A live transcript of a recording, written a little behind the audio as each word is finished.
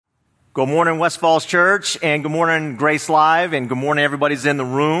Good morning, West Falls Church, and good morning, Grace Live, and good morning, everybody's in the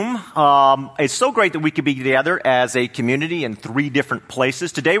room. It's so great that we could be together as a community in 3 different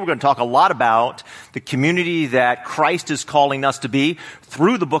places. Today, we're going to talk a lot about the community that Christ is calling us to be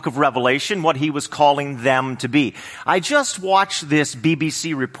through the book of Revelation, what he was calling them to be. I just watched this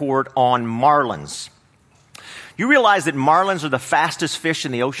BBC report on marlins. You realize that marlins are the fastest fish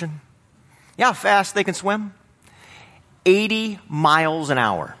in the ocean? You know how fast they can swim? 80 miles an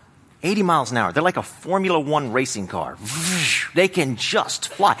hour. 80 miles an hour. They're like a Formula One racing car. They can just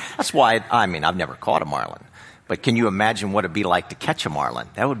fly. That's why, I've never caught a marlin. But can you imagine what it'd be like to catch a marlin?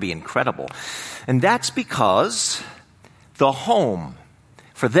 That would be incredible. And that's because the home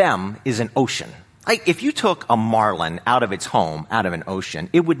for them is an ocean. Like if you took a marlin out of its home, out of an ocean,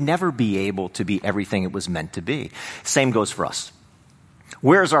 it would never be able to be everything it was meant to be. Same goes for us.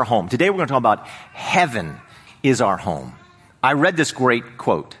 Where's our home? Today we're going to talk about heaven is our home. I read this great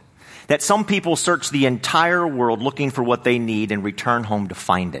quote that some people search the entire world looking for what they need and return home to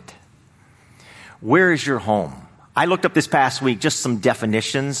find it. Where is your home? I looked up this past week just some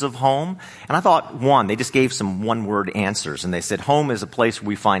definitions of home, and I thought, they just gave some one-word answers, and they said home is a place where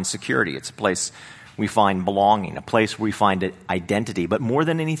we find security. It's a place we find belonging, a place where we find identity. But more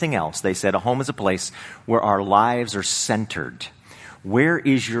than anything else, they said a home is a place where our lives are centered. Where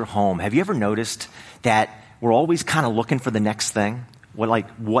is your home? Have you ever noticed that we're always kind of looking for the next thing?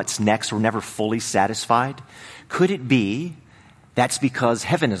 What's next? We're never fully satisfied. Could it be that's because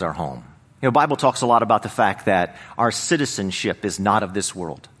heaven is our home? The Bible talks a lot about the fact that our citizenship is not of this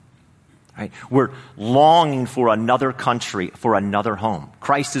world. Right? We're longing for another country, for another home.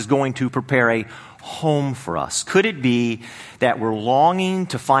 Christ is going to prepare a home for us. Could it be that we're longing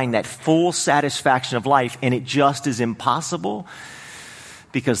to find that full satisfaction of life and it just is impossible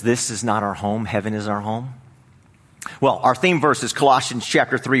because this is not our home, heaven is our home? Well, our theme verse is Colossians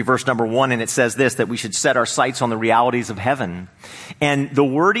chapter 3, verse number 1, and it says this, that we should set our sights on the realities of heaven. And the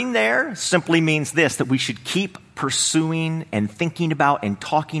wording there simply means this, that we should keep pursuing and thinking about and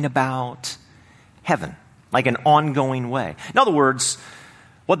talking about heaven, like an ongoing way. In other words,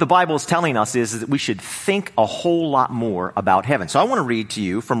 what the Bible is telling us is that we should think a whole lot more about heaven. So I want to read to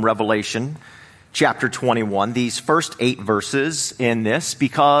you from Revelation chapter 21, these first 8 verses in this,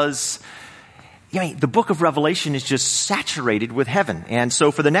 because the book of Revelation is just saturated with heaven. And so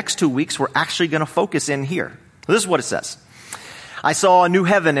for the next 2 weeks, we're actually going to focus in here. This is what it says. I saw a new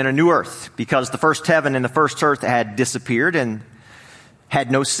heaven and a new earth, because the first heaven and the first earth had disappeared and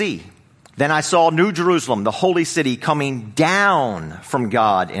had no sea. Then I saw New Jerusalem, the holy city, coming down from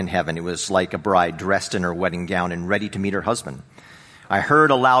God in heaven. It was like a bride dressed in her wedding gown and ready to meet her husband. I heard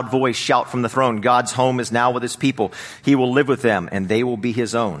a loud voice shout from the throne, God's home is now with his people. He will live with them, and they will be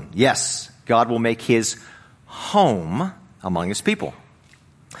his own. Yes, God will make his home among his people.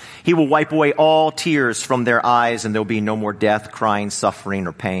 He will wipe away all tears from their eyes, and there will be no more death, crying, suffering,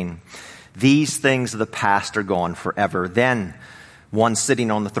 or pain. These things of the past are gone forever. Then one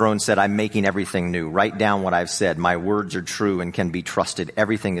sitting on the throne said, I'm making everything new. Write down what I've said. My words are true and can be trusted.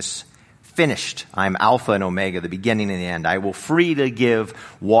 Everything is finished. I'm Alpha and Omega, the beginning and the end. I will freely give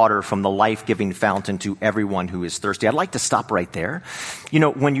water from the life-giving fountain to everyone who is thirsty. I'd like to stop right there.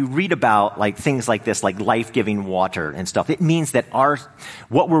 When you read about things like this, like life-giving water and stuff, it means that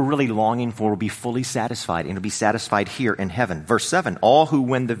what we're really longing for will be fully satisfied, and it'll be satisfied here in heaven. Verse 7, all who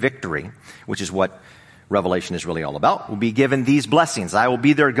win the victory, which is what Revelation is really all about, will be given these blessings. I will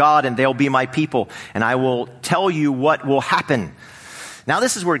be their God, and they'll be my people, and I will tell you what will happen. Now,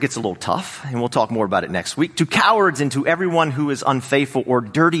 this is where it gets a little tough, and we'll talk more about it next week. To cowards and to everyone who is unfaithful or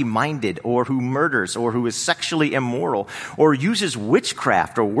dirty-minded or who murders or who is sexually immoral or uses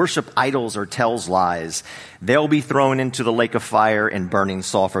witchcraft or worship idols or tells lies, they'll be thrown into the lake of fire and burning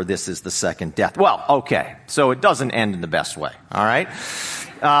sulfur. This is the second death. Well, okay, so it doesn't end in the best way, all right?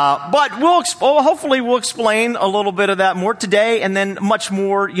 But hopefully we'll explain a little bit of that more today and then much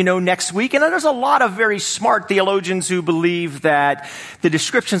more, next week. And there's a lot of very smart theologians who believe that the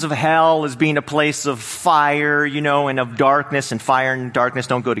descriptions of hell as being a place of fire, and of darkness, and fire and darkness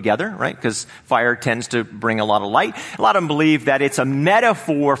don't go together, right? Because fire tends to bring a lot of light. A lot of them believe that it's a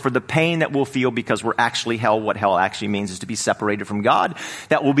metaphor for the pain that we'll feel because we're actually hell. What hell actually means is to be separated from God,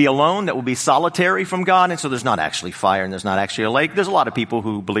 that we'll be alone, that we'll be solitary from God. And so there's not actually fire and there's not actually a lake. There's a lot of people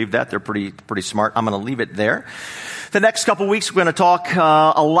who believe that. They're pretty smart. I'm going to leave it there. The next couple weeks, we're going to talk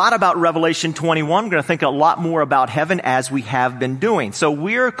a lot about Revelation 21. We're going to think a lot more about heaven as we have been doing. So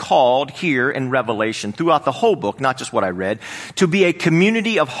we're called here in Revelation, throughout the whole book, not just what I read, to be a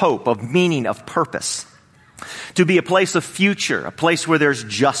community of hope, of meaning, of purpose. To be a place of future, a place where there's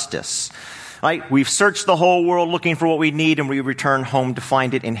justice. Right? We've searched the whole world looking for what we need, and we return home to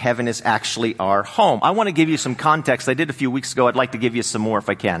find it, and heaven is actually our home. I want to give you some context. I did a few weeks ago. I'd like to give you some more if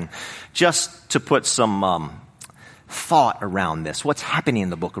I can, just to put some thought around this. What's happening in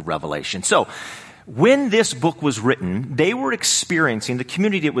the book of Revelation? So, when this book was written, they were experiencing, the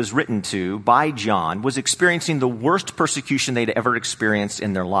community it was written to by John was experiencing the worst persecution they'd ever experienced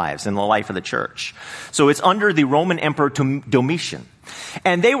in their lives, in the life of the church. So it's under the Roman Emperor Domitian.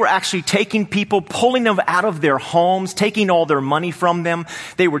 And they were actually taking people, pulling them out of their homes, taking all their money from them.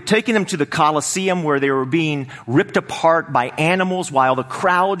 They were taking them to the Colosseum where they were being ripped apart by animals while the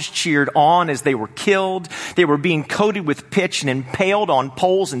crowds cheered on as they were killed. They were being coated with pitch and impaled on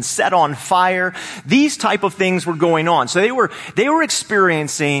poles and set on fire. These type of things were going on. So they were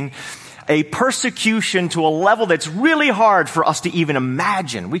experiencing a persecution to a level that's really hard for us to even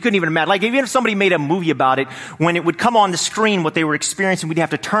imagine. We couldn't even imagine. Like, even if somebody made a movie about it, when it would come on the screen, what they were experiencing, we'd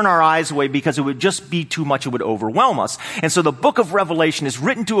have to turn our eyes away because it would just be too much. It would overwhelm us. And so the book of Revelation is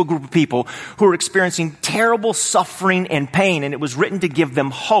written to a group of people who are experiencing terrible suffering and pain, and it was written to give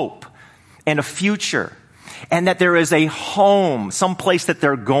them hope and a future, and that there is a home, some place that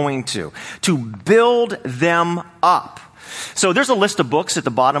they're going to build them up. So there's a list of books at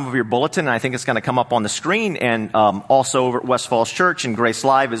the bottom of your bulletin, and I think it's going to come up on the screen, and also over at West Falls Church and Grace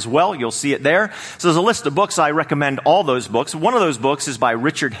Live as well. You'll see it there. So there's a list of books. I recommend all those books. One of those books is by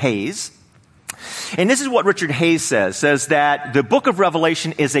Richard Hayes. And this is what Richard Hayes says that the book of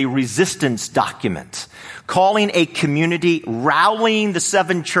Revelation is a resistance document, calling a community, rallying the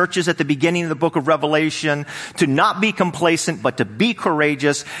 7 churches at the beginning of the book of Revelation to not be complacent, but to be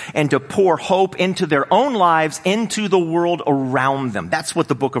courageous and to pour hope into their own lives, into the world around them. That's what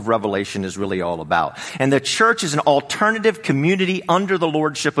the book of Revelation is really all about. And the church is an alternative community under the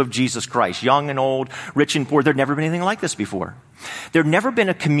lordship of Jesus Christ, young and old, rich and poor. There'd never been anything like this before. There'd never been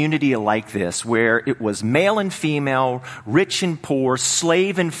a community like this where it was male and female, rich and poor,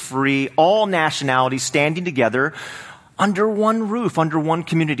 slave and free, all nationalities standing together under one roof, under one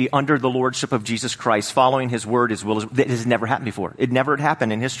community, under the lordship of Jesus Christ, following his word, his will. That has never happened before. It never had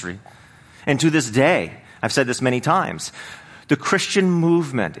happened in history. And to this day, I've said this many times, the Christian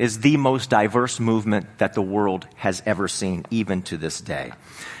movement is the most diverse movement that the world has ever seen, even to this day.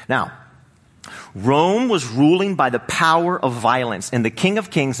 Now, Rome was ruling by the power of violence, and the King of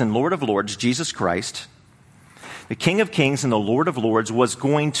Kings and Lord of Lords, Jesus Christ, the King of Kings and the Lord of Lords, was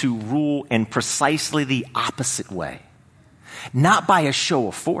going to rule in precisely the opposite way, not by a show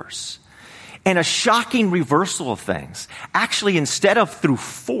of force. And a shocking reversal of things. Actually, instead of through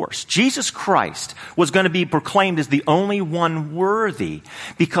force, Jesus Christ was going to be proclaimed as the only one worthy,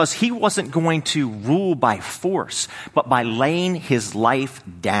 because he wasn't going to rule by force, but by laying his life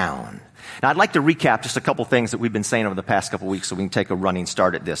down. Now, I'd like to recap just a couple things that we've been saying over the past couple weeks so we can take a running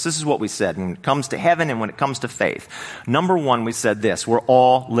start at this. This is what we said when it comes to heaven and when it comes to faith. Number one, we said this: we're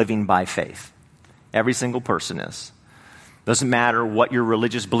all living by faith. Every single person is. Doesn't matter what your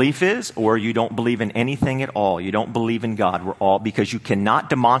religious belief is, or you don't believe in anything at all. You don't believe in God. We're all, because you cannot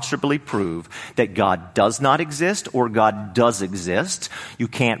demonstrably prove that God does not exist or God does exist. You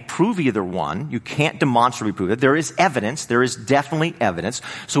can't prove either one. You can't demonstrably prove it. There is evidence. There is definitely evidence.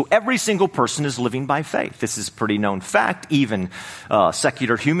 So every single person is living by faith. This is a pretty known fact. Even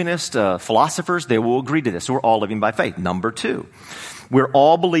secular humanist philosophers, they will agree to this. So we're all living by faith. Number two, we're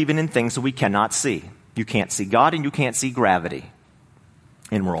all believing in things that we cannot see. You can't see God and you can't see gravity.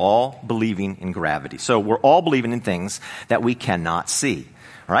 And we're all believing in gravity. So we're all believing in things that we cannot see.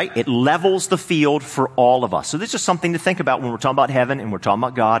 All right? It levels the field for all of us. So this is something to think about when we're talking about heaven and we're talking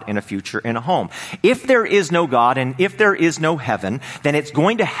about God and a future and a home. If there is no God and if there is no heaven, then it's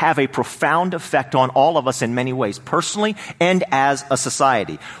going to have a profound effect on all of us in many ways, personally and as a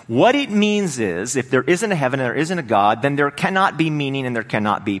society. What it means is, if there isn't a heaven and there isn't a God, then there cannot be meaning and there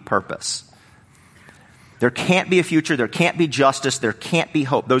cannot be purpose. There can't be a future, there can't be justice, there can't be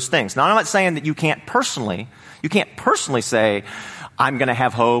hope. Those things. Now, I'm not saying that you can't personally say, I'm going to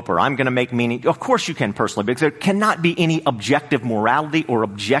have hope or I'm going to make meaning. Of course you can personally, because there cannot be any objective morality or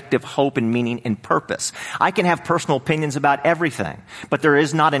objective hope and meaning and purpose. I can have personal opinions about everything, but there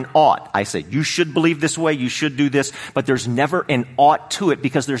is not an ought. I say, you should believe this way, you should do this, but there's never an ought to it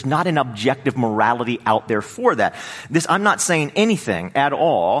because there's not an objective morality out there for that. I'm not saying anything at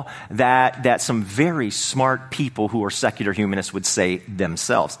all that some very smart people who are secular humanists would say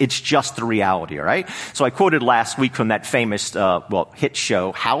themselves. It's just the reality, all right? So I quoted last week from that famous, hit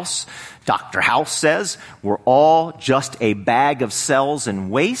show House, Dr. House says we're all just a bag of cells and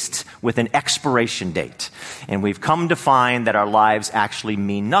waste with an expiration date. And we've come to find that our lives actually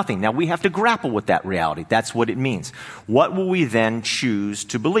mean nothing. Now, we have to grapple with that reality. That's what it means. What will we then choose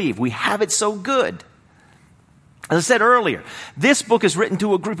to believe? We have it so good. As I said earlier, this book is written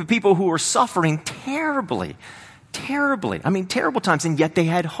to a group of people who are suffering terribly. I mean, terrible times, and yet they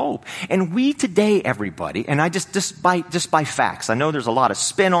had hope. And we today, everybody, and I just by facts, I know there's a lot of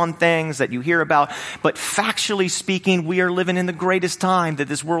spin on things that you hear about, but factually speaking, we are living in the greatest time that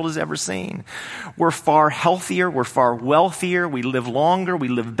this world has ever seen. We're far healthier, we're far wealthier, we live longer, we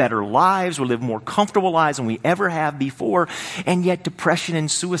live better lives, we live more comfortable lives than we ever have before, and yet depression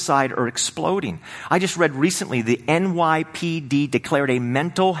and suicide are exploding. I just read recently the NYPD declared a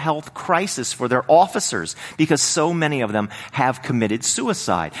mental health crisis for their officers because so many of them have committed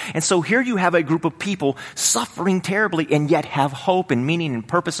suicide. And so here you have a group of people suffering terribly and yet have hope and meaning and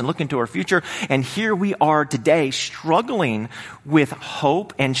purpose and look into our future. And here we are today struggling with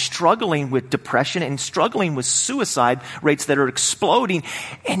hope and struggling with depression and struggling with suicide rates that are exploding.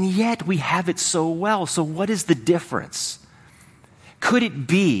 And yet we have it so well. So what is the difference? Could it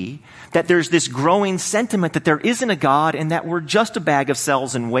be that there's this growing sentiment that there isn't a God and that we're just a bag of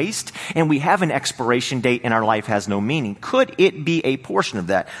cells and waste and we have an expiration date and our life has no meaning? Could it be a portion of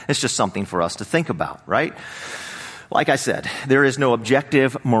that? It's just something for us to think about, right? Like I said, there is no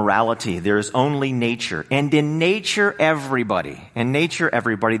objective morality. There is only nature. And in nature, everybody,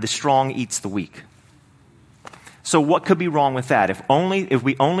 the strong eats the weak. So what could be wrong with that? If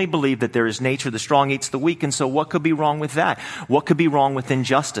we only believe that there is nature, the strong eats the weak, and so what could be wrong with that? What could be wrong with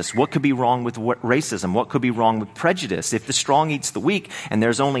injustice? What could be wrong with racism? What could be wrong with prejudice? If the strong eats the weak and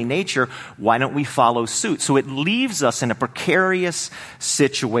there's only nature, why don't we follow suit? So it leaves us in a precarious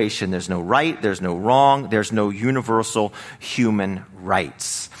situation. There's no right, there's no wrong, there's no universal human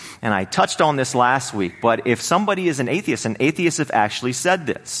rights. And I touched on this last week, but if somebody is an atheist, and atheists have actually said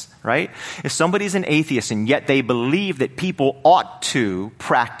this, right? If somebody's an atheist and yet they believe that people ought to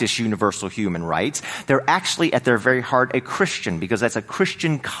practice universal human rights, they're actually at their very heart a Christian, because that's a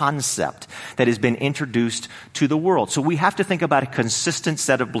Christian concept that has been introduced to the world. So we have to think about a consistent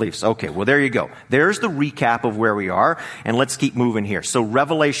set of beliefs. Okay, well, there you go. There's the recap of where we are, and let's keep moving here. So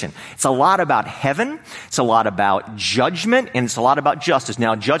Revelation, it's a lot about heaven, it's a lot about judgment, and it's a lot about justice.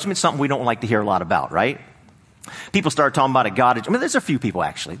 Now, judgment's something we don't like to hear a lot about, right? People start talking about a God. There's a few people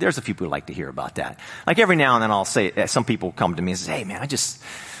actually. There's a few people who like to hear about that. Like every now and then I'll say, some people come to me and say, hey man,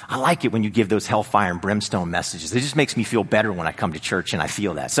 I like it when you give those hellfire and brimstone messages. It just makes me feel better when I come to church and I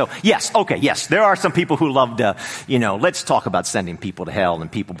feel that. So yes, there are some people who love to, let's talk about sending people to hell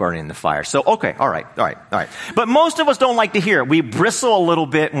and people burning in the fire. So okay, all right. But most of us don't like to hear it. We bristle a little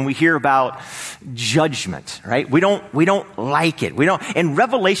bit when we hear about judgment, right? We don't like it. And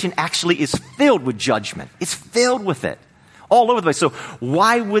Revelation actually is filled with judgment. It's filled with it all over the place. So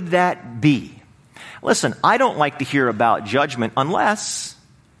why would that be? Listen, I don't like to hear about judgment unless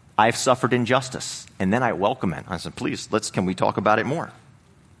I've suffered injustice, and then I welcome it. I said, please, can we talk about it more?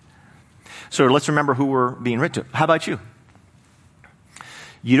 So let's remember who we're being written to. How about you?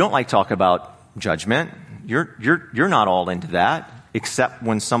 You don't like talk about judgment. You're not all into that, except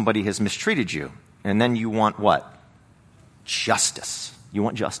when somebody has mistreated you. And then you want what? Justice. You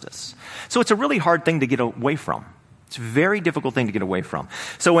want justice. So it's a really hard thing to get away from. It's a very difficult thing to get away from.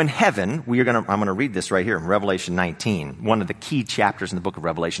 So in heaven, I'm going to read this right here in Revelation 19, one of the key chapters in the book of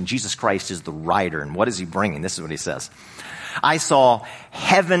Revelation. Jesus Christ is the writer, and what is he bringing? This is what he says. I saw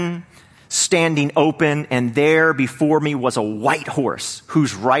heaven standing open, and there before me was a white horse,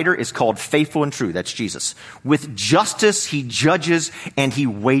 whose rider is called Faithful and True. That's Jesus. With justice he judges, and he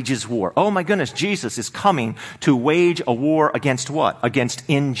wages war. Oh my goodness, Jesus is coming to wage a war against what? Against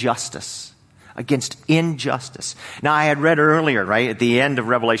injustice. Against injustice. Now, I had read earlier, right, at the end of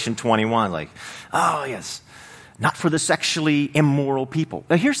Revelation 21, like, oh, yes, not for the sexually immoral people.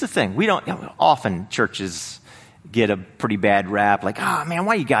 Now, here's the thing. Often churches get a pretty bad rap, like, oh, man,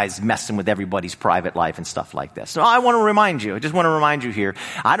 why are you guys messing with everybody's private life and stuff like this? So I just want to remind you here,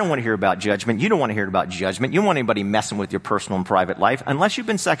 I don't want to hear about judgment. You don't want to hear about judgment. You don't want anybody messing with your personal and private life unless you've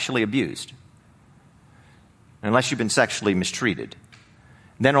been sexually abused, unless you've been sexually mistreated.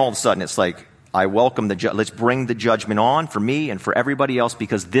 Then all of a sudden it's like, I welcome let's bring the judgment on for me and for everybody else,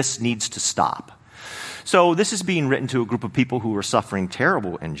 because this needs to stop. So this is being written to a group of people who are suffering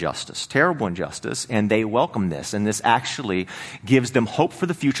terrible injustice, and they welcome this. And this actually gives them hope for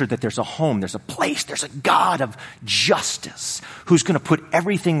the future, that there's a home, there's a place, there's a God of justice who's going to put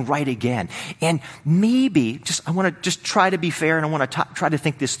everything right again. And maybe, I want to just try to be fair, and I want to try to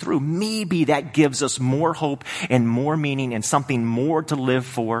think this through. Maybe that gives us more hope and more meaning and something more to live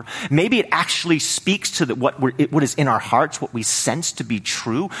for. Maybe it actually speaks to what is in our hearts, what we sense to be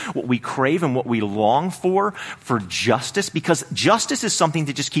true, what we crave and what we long for justice, because justice is something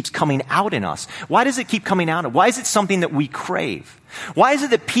that just keeps coming out in us. Why does it keep coming out? Why is it something that we crave? Why is it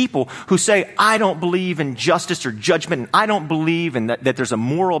that people who say, I don't believe in justice or judgment, and I don't believe in that there's a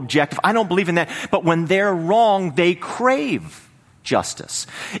moral objective, I don't believe in that, but when they're wrong, they crave justice?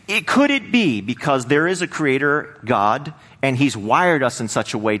 Could it be because there is a creator, God, and he's wired us in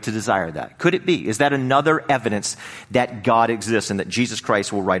such a way to desire that? Could it be? Is that another evidence that God exists and that Jesus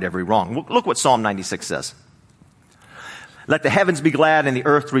Christ will right every wrong? Look what Psalm 96 says. Let the heavens be glad and the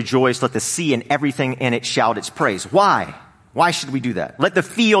earth rejoice. Let the sea and everything in it shout its praise. Why? Why should we do that? Let the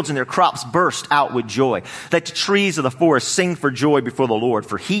fields and their crops burst out with joy. Let the trees of the forest sing for joy before the Lord,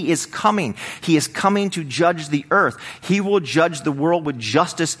 for he is coming. He is coming to judge the earth. He will judge the world with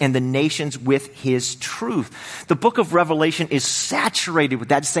justice and the nations with his truth. The book of Revelation is saturated with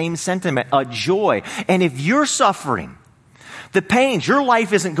that same sentiment, a joy. And if you're suffering the pains, your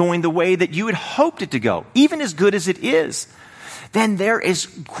life isn't going the way that you had hoped it to go, even as good as it is, then there is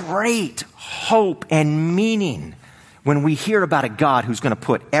great hope and meaning when we hear about a God who's going to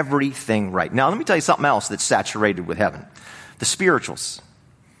put everything right. Now, let me tell you something else that's saturated with heaven. The spirituals.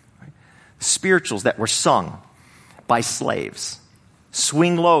 Right? The spirituals that were sung by slaves.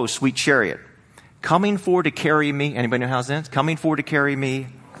 Swing low, sweet chariot. Coming forward to carry me. Anybody know how it ends? Coming forward to carry me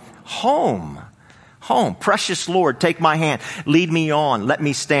home. Home. Precious Lord, take my hand. Lead me on. Let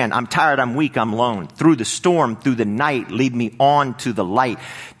me stand. I'm tired. I'm weak. I'm lone. Through the storm, through the night, lead me on to the light.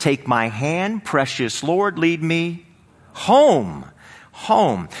 Take my hand. Precious Lord, lead me home.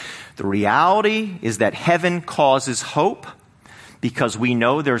 Home. The reality is that heaven causes hope because we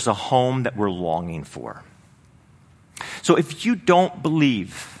know there's a home that we're longing for. So if you don't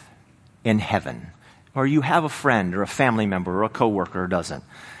believe in heaven, or you have a friend or a family member or a coworker who doesn't,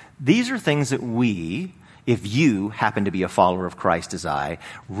 these are things that we, if you happen to be a follower of Christ as I,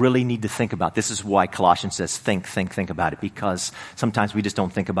 really need to think about. This is why Colossians says think about it, because sometimes we just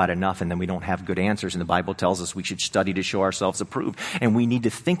don't think about it enough and then we don't have good answers. And the Bible tells us we should study to show ourselves approved. And we need to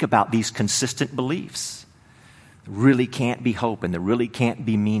think about these consistent beliefs. There really can't be hope and there really can't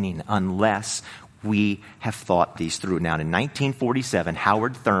be meaning unless we have thought these through. Now, in 1947,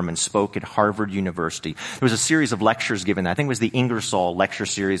 Howard Thurman spoke at Harvard University. There was a series of lectures given. I think it was the Ingersoll lecture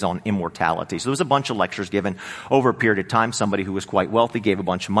series on immortality. So there was a bunch of lectures given over a period of time. Somebody who was quite wealthy gave a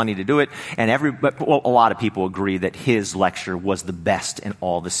bunch of money to do it. And a lot of people agree that his lecture was the best in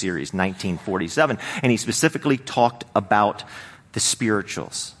all the series, 1947. And he specifically talked about the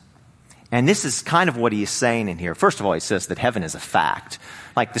spirituals. And this is kind of what he is saying in here. First of all, he says that heaven is a fact.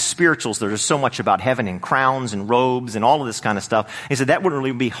 Like the spirituals, there's so much about heaven and crowns and robes and all of this kind of stuff. He said that wouldn't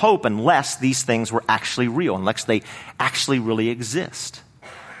really be hope unless these things were actually real, unless they actually really exist.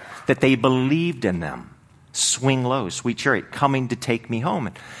 That they believed in them. Swing low, sweet chariot, coming to take me home.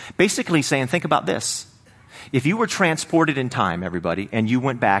 And basically saying, think about this. If you were transported in time, everybody, and you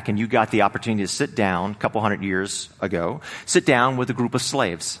went back and you got the opportunity to sit down a couple hundred years ago, sit down with a group of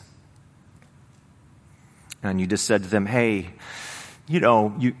slaves. And you just said to them, hey,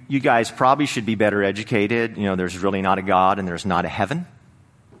 you guys probably should be better educated. There's really not a God and there's not a heaven.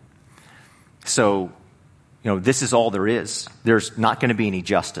 So, this is all there is. There's not going to be any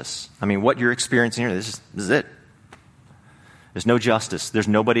justice. I mean, what you're experiencing here, this is it. There's no justice. There's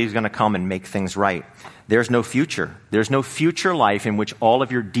nobody who's going to come and make things right. There's no future. There's no future life in which all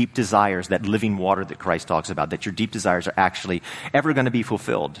of your deep desires, that living water that Christ talks about, that your deep desires are actually ever going to be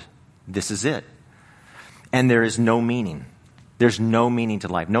fulfilled. This is it. And there is no meaning. There's no meaning to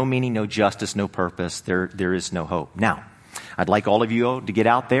life. No meaning, no justice, no purpose. There is no hope. Now, I'd like all of you to get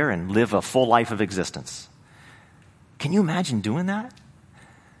out there and live a full life of existence. Can you imagine doing that?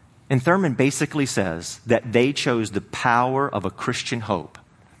 And Thurman basically says that they chose the power of a Christian hope.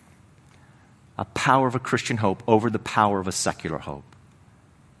 A power of a Christian hope over the power of a secular hope.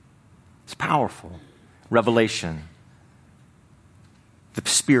 It's powerful. Revelation. The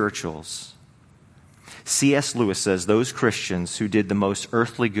spirituals. C.S. Lewis says those Christians who did the most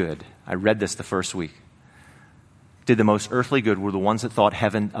earthly good, I read this the first week, did the most earthly good were the ones that thought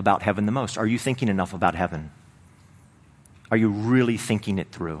about heaven the most. Are you thinking enough about heaven? Are you really thinking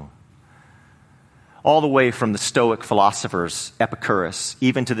it through? All the way from the Stoic philosophers, Epicurus,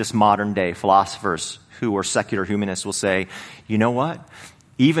 even to this modern day philosophers who are secular humanists will say, you know what?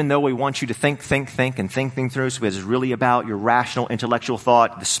 Even though we want you to think, and think things through, so it's really about your rational, intellectual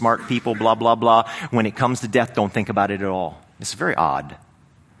thought, the smart people, blah, blah, blah. When it comes to death, don't think about it at all. It's very odd.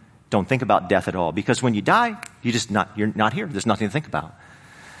 Don't think about death at all. Because when you die, you're not here. There's nothing to think about.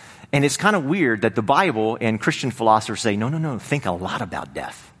 And it's kind of weird that the Bible and Christian philosophers say, no, think a lot about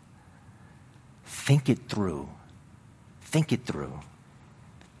death. Think it through. Think it through.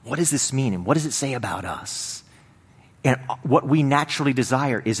 What does this mean? And what does it say about us? And what we naturally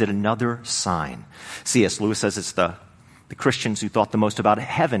desire, is it another sign? C.S. Lewis says it's the Christians who thought the most about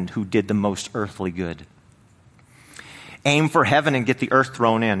heaven who did the most earthly good. Aim for heaven and get the earth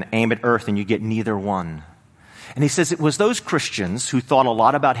thrown in. Aim at earth and you get neither one. And he says it was those Christians who thought a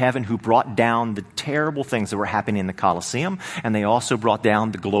lot about heaven who brought down the terrible things that were happening in the Colosseum, and they also brought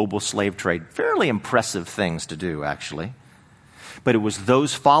down the global slave trade. Fairly impressive things to do, actually. But it was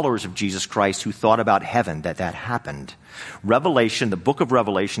those followers of Jesus Christ who thought about heaven that happened. Revelation, the book of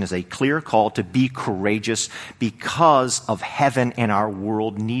Revelation, is a clear call to be courageous because of heaven, and our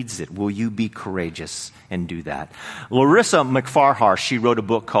world needs it. Will you be courageous and do that? Larissa McFarhar, she wrote a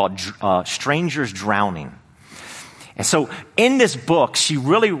book called Strangers Drowning. And so in this book, she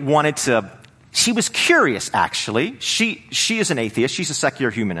really she was curious, actually. She is an atheist. She's a secular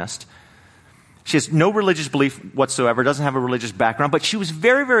humanist. She has no religious belief whatsoever, doesn't have a religious background, but she was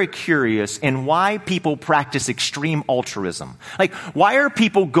very, very curious in why people practice extreme altruism. Like, why are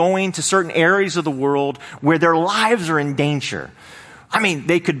people going to certain areas of the world where their lives are in danger? I mean,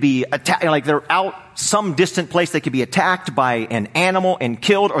 they could be attacked, like they're out some distant place, they could be attacked by an animal and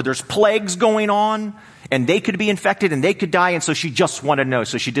killed, or there's plagues going on, and they could be infected and they could die, and so she just wanted to know.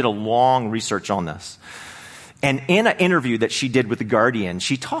 So she did a long research on this. And in an interview that she did with The Guardian,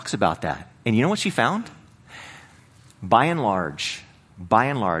 she talks about that. And you know what she found? By and large,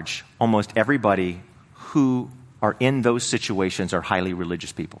 almost everybody who are in those situations are highly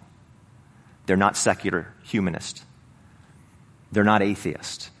religious people. They're not secular humanists. They're not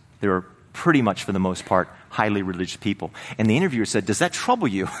atheists. They're pretty much, for the most part, highly religious people. And the interviewer said, does that trouble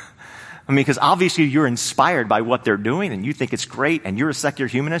you? I mean, because obviously you're inspired by what they're doing and you think it's great and you're a secular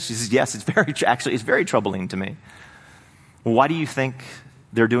humanist. She says, yes, it's very troubling to me. Well, why do you think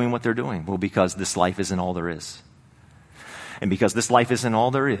they're doing what they're doing? Well, because this life isn't all there is. And because this life isn't all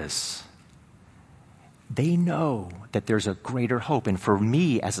there is, they know that there's a greater hope. And for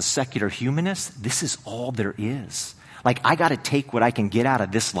me, as a secular humanist, this is all there is. Like, I got to take what I can get out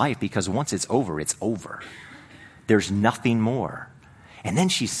of this life, because once it's over, it's over. There's nothing more. And then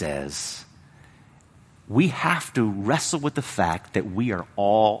she says, we have to wrestle with the fact that we are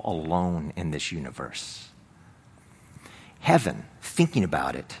all alone in this universe. Heaven, thinking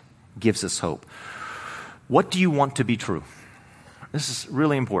about it, gives us hope. What do you want to be true? This is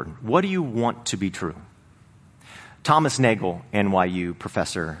really important. What do you want to be true? Thomas Nagel, NYU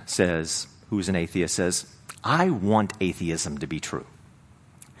professor, says, who's an atheist, says, I want atheism to be true.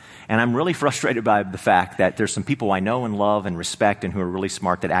 And I'm really frustrated by the fact that there's some people I know and love and respect and who are really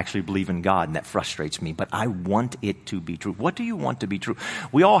smart that actually believe in God, and that frustrates me. But I want it to be true. What do you want to be true?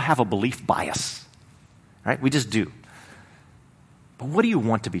 We all have a belief bias, right? We just do. But what do you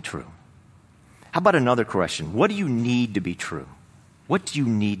want to be true? How about another question? What do you need to be true? What do you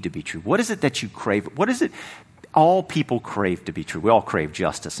need to be true? What is it that you crave? What is it all people crave to be true? We all crave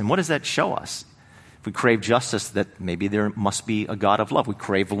justice. And what does that show us? If we crave justice, that maybe there must be a God of love. We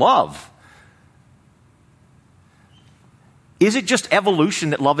crave love. Is it just evolution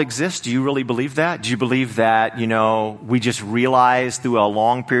that love exists? Do you really believe that? Do you believe that, we just realized through a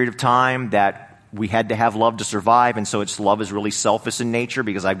long period of time that we had to have love to survive, and so love is really selfish in nature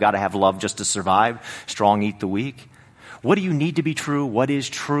because I've got to have love just to survive? Strong eat the weak. What do you need to be true? What is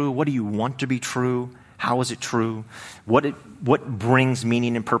true? What do you want to be true? How is it true? What brings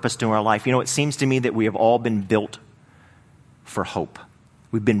meaning and purpose to our life? It seems to me that we have all been built for hope.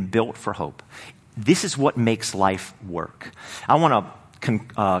 We've been built for hope. This is what makes life work. I want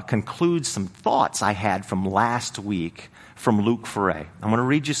to conclude some thoughts I had from last week from Luc Ferré. I'm going to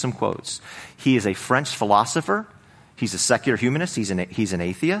read you some quotes. He is a French philosopher. He's a secular humanist. He's an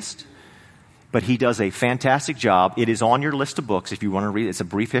atheist. But he does a fantastic job. It is on your list of books if you want to read it. It's a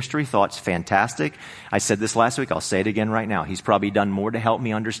brief history of thought. It's fantastic. I said this last week. I'll say it again right now. He's probably done more to help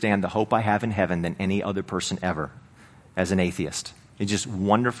me understand the hope I have in heaven than any other person ever as an atheist It's just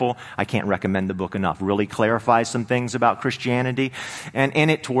wonderful. I can't recommend the book enough. Really clarifies some things about Christianity. And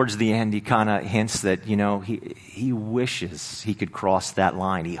in it, towards the end, he kind of hints that, he wishes he could cross that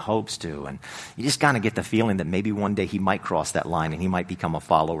line. He hopes to. And you just kind of get the feeling that maybe one day he might cross that line and he might become a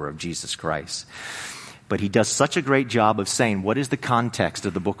follower of Jesus Christ. But he does such a great job of saying, what is the context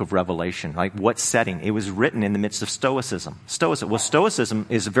of the book of Revelation? Like, what setting? It was written in the midst of Stoicism. Stoicism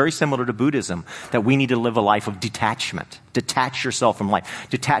is very similar to Buddhism, that we need to live a life of detachment. Detach yourself from life.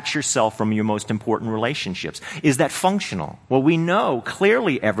 Detach yourself from your most important relationships. Is that functional? Well, we know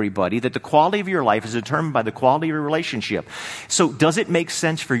clearly, everybody, that the quality of your life is determined by the quality of your relationship. So does it make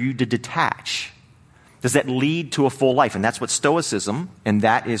sense for you to detach? Does that lead to a full life? And that's what Stoicism, and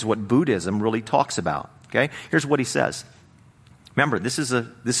that is what Buddhism really talks about. Okay? Here's what he says. Remember, this is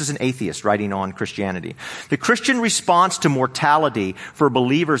an atheist writing on Christianity. The Christian response to mortality, for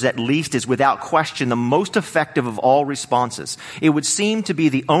believers at least, is without question the most effective of all responses. It would seem to be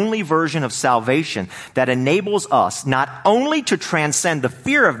the only version of salvation that enables us not only to transcend the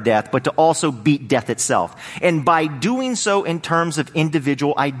fear of death, but to also beat death itself. And by doing so in terms of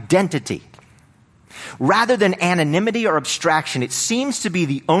individual identity. Rather than anonymity or abstraction, it seems to be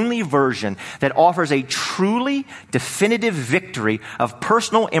the only version that offers a truly definitive victory of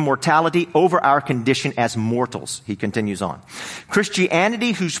personal immortality over our condition as mortals. He continues on.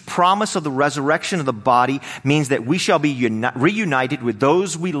 Christianity, whose promise of the resurrection of the body means that we shall be reunited with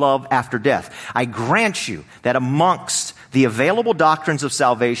those we love after death. I grant you that amongst the available doctrines of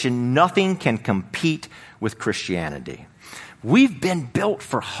salvation, nothing can compete with Christianity. We've been built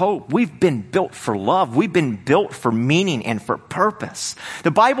for hope. We've been built for love. We've been built for meaning and for purpose. The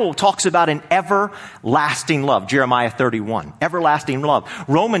Bible talks about an everlasting love. Jeremiah 31, everlasting love.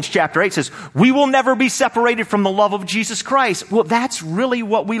 Romans chapter 8 says, we will never be separated from the love of Jesus Christ. Well, that's really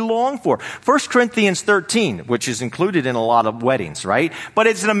what we long for. 1 Corinthians 13, which is included in a lot of weddings, right? But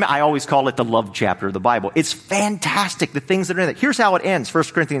I always call it the love chapter of the Bible. It's fantastic, the things that are in it. Here's how it ends, 1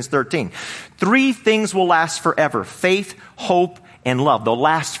 Corinthians 13. 3 things will last forever: faith, hope, and love. They'll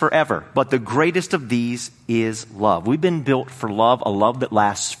last forever. But the greatest of these is love. We've been built for love, a love that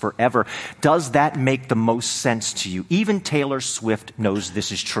lasts forever. Does that make the most sense to you? Even Taylor Swift knows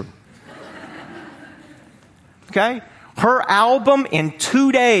this is true. Okay? Her album in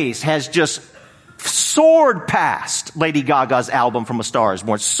 2 days has just soared past Lady Gaga's album From a Star Is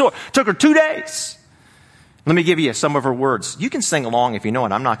Born. Took her 2 days. Let me give you some of her words. You can sing along if you know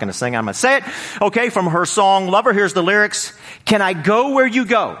it. I'm not going to sing. I'm going to say it. Okay, from her song, Lover, here's the lyrics. Can I go where you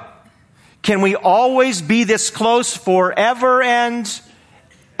go? Can we always be this close forever and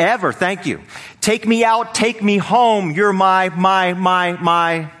ever? Thank you. Take me out, take me home. You're my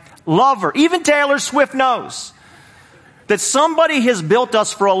lover. Even Taylor Swift knows that somebody has built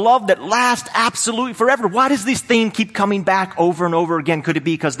us for a love that lasts absolutely forever. Why does this theme keep coming back over and over again? Could it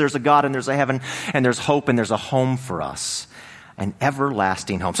be because there's a God and there's a heaven and there's hope and there's a home for us? An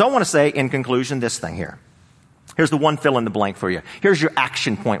everlasting home. So I want to say in conclusion this thing here. Here's the one fill in the blank for you. Here's your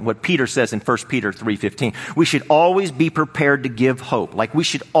action point, what Peter says in 1 Peter 3:15. We should always be prepared to give hope. Like, we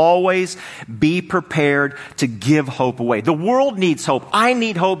should always be prepared to give hope away. The world needs hope. I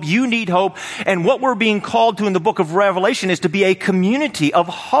need hope. You need hope. And what we're being called to in the book of Revelation is to be a community of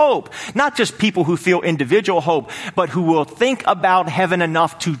hope. Not just people who feel individual hope, but who will think about heaven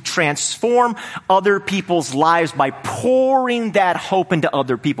enough to transform other people's lives by pouring that hope into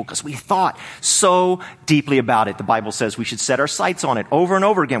other people, because we thought so deeply about it. The Bible says we should set our sights on it over and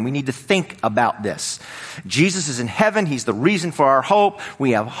over again. We need to think about this. Jesus is in heaven. He's the reason for our hope.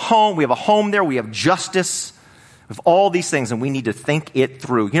 We have home. We have a home there. We have justice. We have all these things, and we need to think it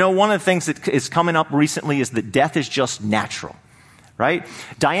through. You know, one of the things that is coming up recently is that death is just natural. Right?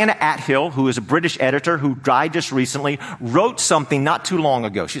 Diana Athill, who is a British editor who died just recently, wrote something not too long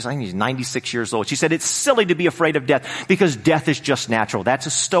ago. She's 96 years old. She said, it's silly to be afraid of death because death is just natural. That's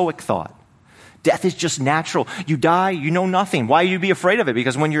a Stoic thought. Death is just natural. You die, you know nothing. Why you be afraid of it?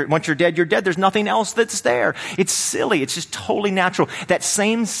 Because once you're dead, you're dead. There's nothing else that's there. It's silly. It's just totally natural. That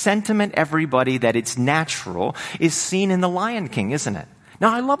same sentiment, everybody, that it's natural is seen in The Lion King, isn't it?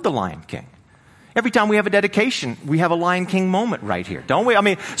 Now, I love The Lion King. Every time we have a dedication, we have a Lion King moment right here, don't we? I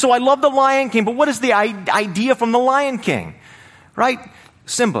mean, so I love The Lion King, but what is the idea from The Lion King? Right?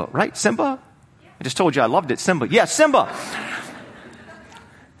 Simba, right? Simba? I just told you I loved it. Simba. Yes, Simba.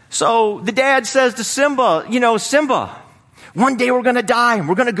 So the dad says to Simba, Simba, one day we're going to die and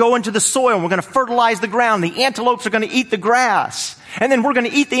we're going to go into the soil and we're going to fertilize the ground. The antelopes are going to eat the grass and then we're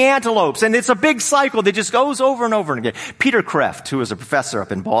going to eat the antelopes. And it's a big cycle that just goes over and over again. Peter Kreeft, who is a professor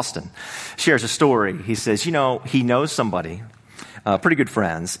up in Boston, shares a story. He says, he knows somebody pretty good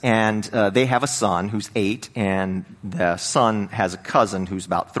friends, and they have a son who's 8, and the son has a cousin who's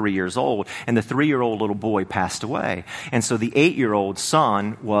about 3 years old, and the 3-year-old little boy passed away. And so the 8-year-old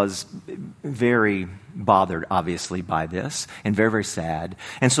son was very bothered, obviously, by this, and very, very sad.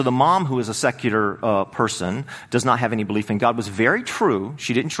 And so the mom, who is a secular person, does not have any belief in God, was very true.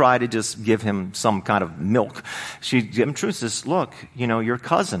 She didn't try to just give him some kind of milk. She gave him truth, says, look, your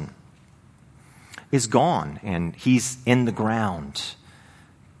cousin is gone, and he's in the ground.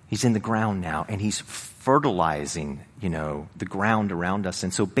 He's in the ground now, and he's fertilizing, the ground around us.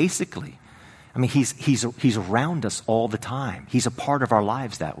 And so basically, he's around us all the time. He's a part of our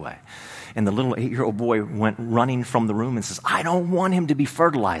lives that way. And the little 8-year-old boy went running from the room and says, I don't want him to be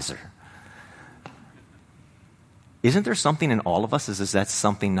fertilizer. Isn't there something in all of us? Is that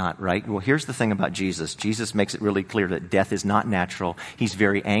something not right? Well, here's the thing about Jesus. Jesus makes it really clear that death is not natural. He's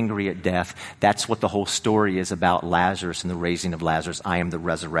very angry at death. That's what the whole story is about Lazarus and the raising of Lazarus. I am the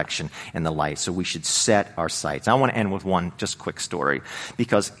resurrection and the life. So we should set our sights. I want to end with one just quick story,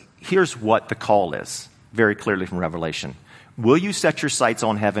 because here's what the call is, very clearly from Revelation. Will you set your sights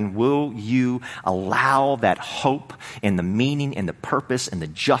on heaven? Will you allow that hope and the meaning and the purpose and the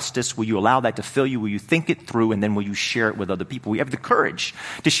justice? Will you allow that to fill you? Will you think it through, and then will you share it with other people? We have the courage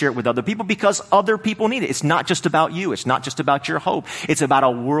to share it with other people because other people need it. It's not just about you. It's not just about your hope. It's about a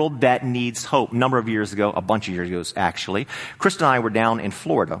world that needs hope. A bunch of years ago, actually, Krista and I were down in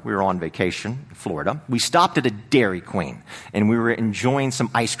Florida. We were on vacation in Florida. We stopped at a Dairy Queen, and we were enjoying some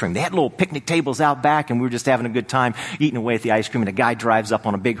ice cream. They had little picnic tables out back, and we were just having a good time eating away at the ice cream, and a guy drives up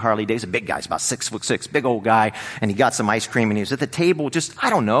on a big Harley Davidson. A big guy, he's about 6'6", big old guy, and he got some ice cream, and he was at the table just,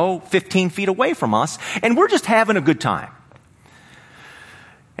 15 feet away from us, and we're just having a good time.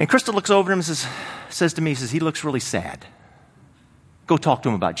 And Krista looks over him and says to me, he looks really sad. Go talk to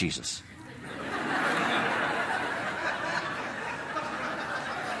him about Jesus.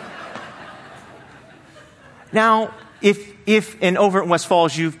 Now, and over at West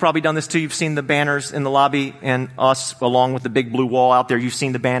Falls, you've probably done this too. You've seen the banners in the lobby, and us along with the big blue wall out there. You've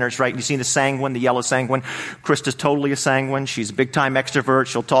seen the banners, right? You've seen the sanguine, the yellow sanguine. Krista's totally a sanguine. She's a big time extrovert.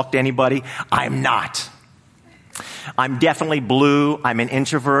 She'll talk to anybody. I'm not. I'm definitely blue. I'm an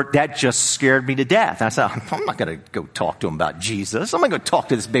introvert. That just scared me to death. And I said, I'm not going to go talk to him about Jesus. I'm not going to talk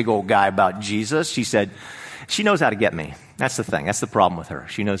to this big old guy about Jesus. She said, she knows how to get me. That's the thing. That's the problem with her.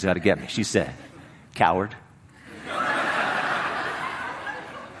 She knows how to get me. She said, coward.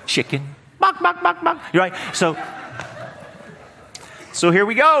 Chicken. Bok, bok, bok, bok. You're right. So here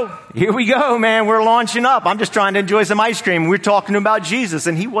we go. Here we go, man. We're launching up. I'm just trying to enjoy some ice cream. We're talking about Jesus,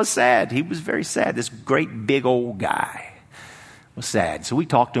 and he was sad. He was very sad. This great big old guy was sad. So we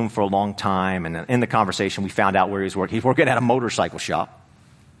talked to him for a long time, and in the conversation, we found out where he was working. He's working at a motorcycle shop.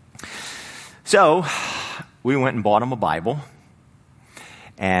 So we went and bought him a Bible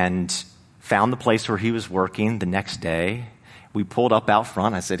and found the place where he was working the next day. We pulled up out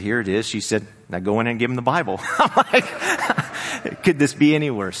front. I said, here it is. She said, now go in and give him the Bible. I'm like, could this be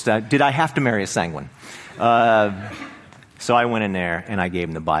any worse? Did I have to marry a sanguine? So I went in there and I gave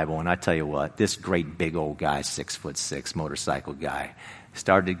him the Bible. And I tell you what, this great big old guy, 6'6", motorcycle guy,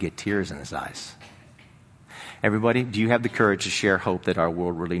 started to get tears in his eyes. Everybody, do you have the courage to share hope that our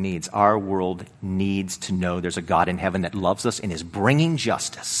world really needs? Our world needs to know there's a God in heaven that loves us and is bringing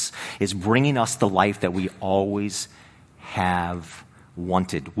justice, is bringing us the life that we always have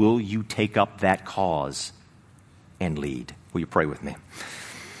wanted. Will you take up that cause and lead? Will you pray with me?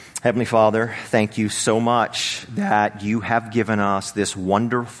 Heavenly Father, thank you so much that you have given us this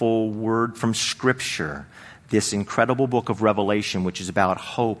wonderful word from Scripture, this incredible book of Revelation, which is about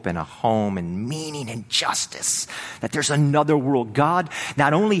hope and a home and meaning and justice, that there's another world. God,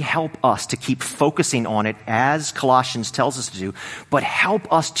 not only help us to keep focusing on it as Colossians tells us to do, but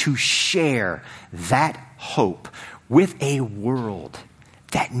help us to share that hope with a world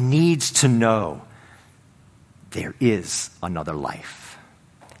that needs to know there is another life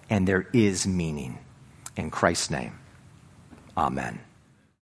and there is meaning. In Christ's name, amen.